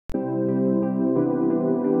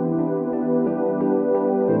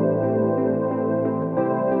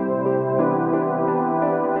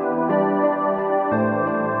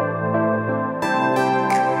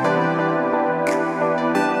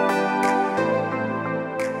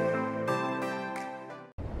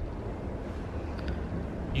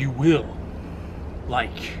you will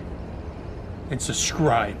like and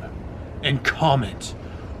subscribe and comment,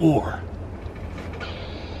 or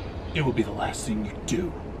it will be the last thing you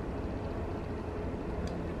do.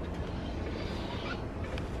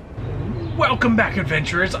 Welcome back,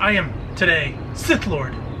 adventurers. I am today Sith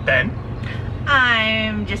Lord Ben.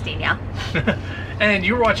 I'm just Danielle. And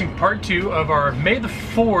you're watching part 2 of our May the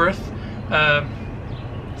 4th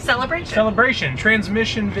celebration,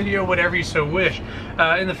 transmission video, whatever you so wish.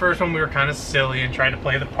 In the first one we were kind of silly and tried to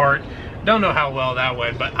play the part. Don't know how well that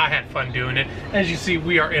went, but I had fun doing it. As you see,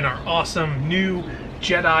 we are in our awesome new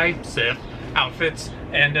Jedi Sith outfits,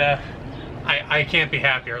 and I can't be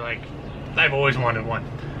happier. Like, I've always wanted one.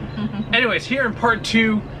 Anyways, here in part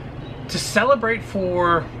 2, to celebrate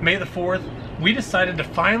for May the 4th, we decided to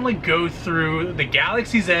finally go through the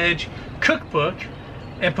Galaxy's Edge cookbook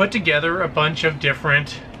and put together a bunch of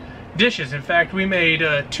different dishes. In fact, we made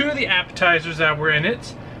 2 of the appetizers that were in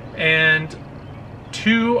it, and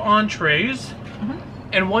 2 entrees,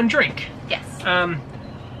 and 1 drink. Yes.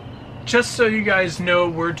 Just so you guys know,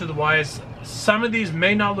 word to the wise, some of these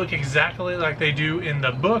may not look exactly like they do in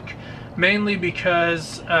the book, mainly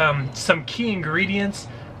because some key ingredients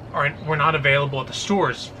were not available at the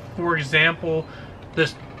stores. For example,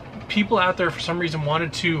 the people out there for some reason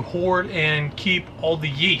wanted to hoard and keep all the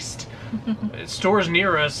yeast. Stores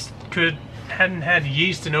near us hadn't had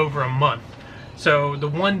yeast in over a month. So the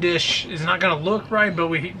one dish is not going to look right, but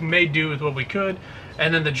we made do with what we could.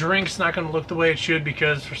 And then the drink's not going to look the way it should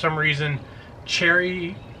because for some reason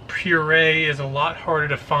cherry puree is a lot harder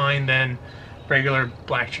to find than regular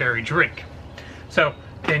black cherry drink. So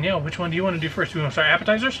Danielle, which one do you want to do first? Do we want to start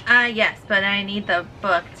appetizers? Yes, but I need the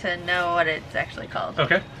book to know what it's actually called.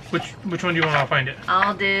 Okay. Which one do you want? I'll find it.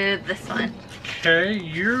 I'll do this one. Okay,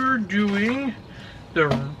 you're doing the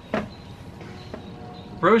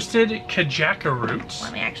roasted kajaka roots.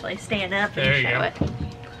 Let me actually stand up There and you show go.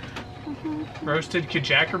 it. Roasted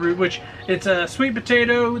kajaka root, which it's a sweet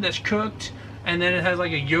potato that's cooked, and then it has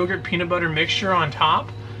like a yogurt peanut butter mixture on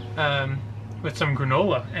top. With some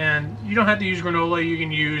granola, and you don't have to use granola. You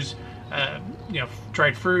can use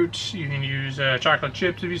dried fruits, you can use chocolate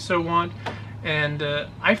chips if you so want, and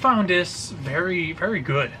I found this very, very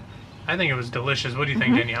good. I think it was delicious. What do you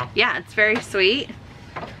think, Danielle? Yeah, it's very sweet.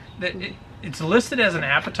 It's listed as an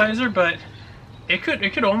appetizer, but it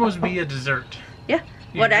could almost be a dessert. Yeah.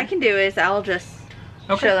 What I can do is I'll just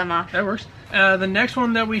show them off. That works. The next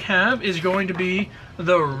one that we have is going to be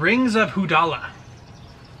the Rings of Hudala.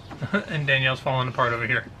 And Danielle's falling apart over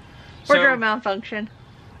here. Wardrobe malfunction.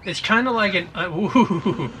 It's kind of like an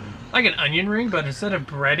onion ring, but instead of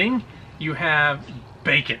breading, you have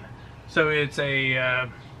bacon. So it's a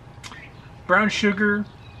brown sugar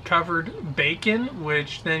covered bacon,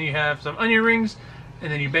 which then you have some onion rings,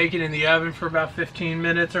 and then you bake it in the oven for about 15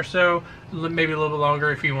 minutes or so, maybe a little bit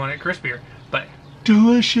longer if you want it crispier. But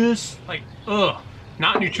delicious, like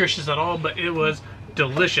not nutritious at all, but it was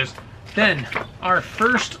delicious. Then, our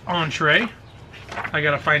first entree, I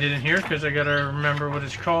gotta find it in here because I gotta remember what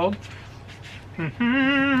it's called. Oh,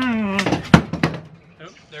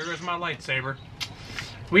 there goes my lightsaber.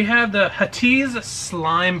 We have the Huttese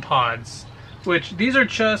slime pods, which these are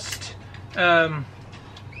just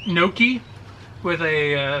gnocchi with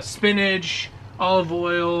a spinach, olive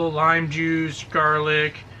oil, lime juice,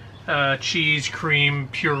 garlic, cheese, cream,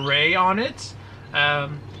 puree on it.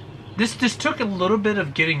 This took a little bit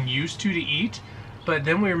of getting used to eat, but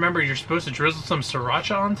then we remember you're supposed to drizzle some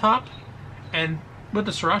sriracha on top, and with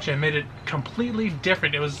the sriracha it made it completely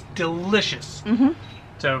different. It was delicious.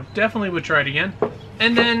 So definitely would try it again.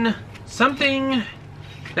 And then something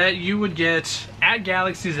that you would get at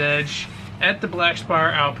Galaxy's Edge at the Black Spire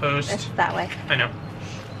Outpost. It's that way. I know.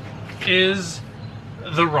 Is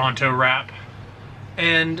the Ronto wrap.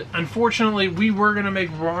 And unfortunately we were going to make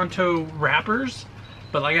Ronto wrappers,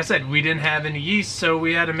 but like I said, we didn't have any yeast, so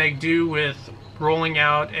we had to make do with rolling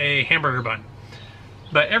out a hamburger bun.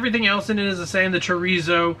 But everything else in it is the same. The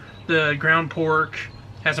chorizo, the ground pork,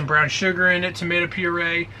 has some brown sugar in it, tomato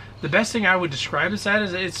puree. The best thing I would describe this as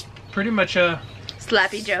is it's pretty much a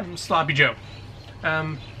Sloppy Joe. Sloppy Joe.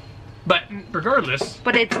 But regardless...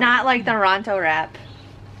 But it's not like the Ronto wrap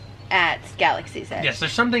at Galaxy's Edge. Yes,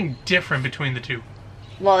 there's something different between the two.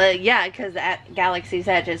 Well, yeah, because at Galaxy's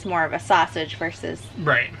Edge it's more of a sausage versus...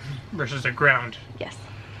 Right, versus a ground. Yes.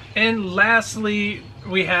 And lastly,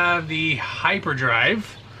 we have the Hyperdrive,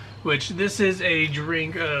 which this is a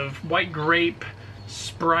drink of white grape,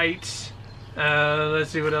 Sprite.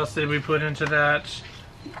 Let's see, what else did we put into that?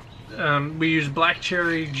 We used black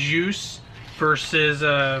cherry juice versus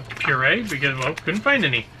puree because, well, couldn't find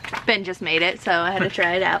any. Ben just made it, so I had to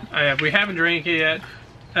try it out. We haven't drank it yet.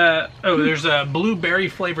 There's a blueberry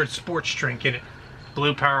flavored sports drink in it.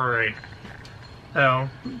 Blue Powerade. Oh,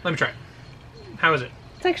 let me try it. How is it?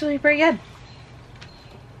 It's actually pretty good.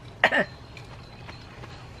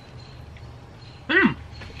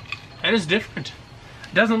 That is different.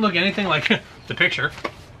 It doesn't look anything like the picture.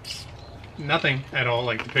 Nothing at all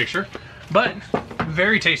like the picture, but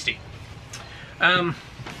very tasty.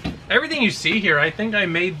 Everything you see here, I think I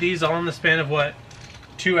made these all in the span of what,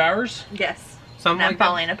 2 hours? Yes. Something I'm like that.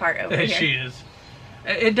 falling apart over here. She is.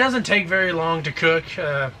 It doesn't take very long to cook,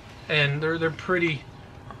 and they're pretty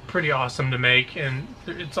awesome to make, and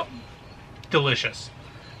it's delicious.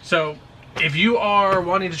 So if you are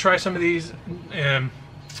wanting to try some of these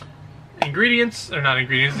ingredients, or not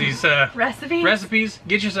ingredients, these recipes,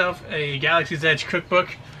 get yourself a Galaxy's Edge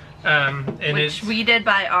cookbook. Which we did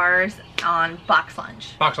buy ours on Box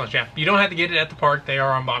Lunch. Box Lunch, yeah. You don't have to get it at the park. They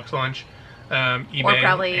are on Box Lunch. eBay, or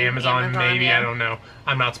probably Amazon maybe, yeah. I don't know.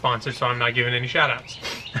 I'm not sponsored, so I'm not giving any shout outs.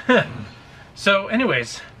 So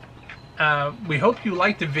anyways, we hope you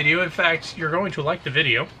liked the video. In fact, you're going to like the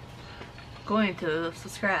video. Going to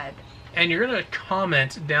subscribe. And you're going to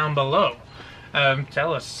comment down below.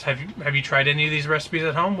 Tell us, have you tried any of these recipes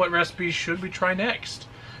at home? What recipes should we try next?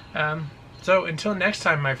 So until next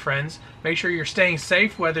time, my friends, make sure you're staying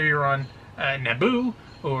safe, whether you're on Naboo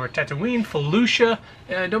or Tatooine, Felucia,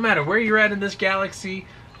 no matter where you're at in this galaxy,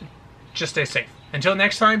 just stay safe. Until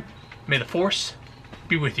next time, may the Force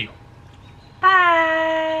be with you.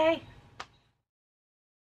 Bye!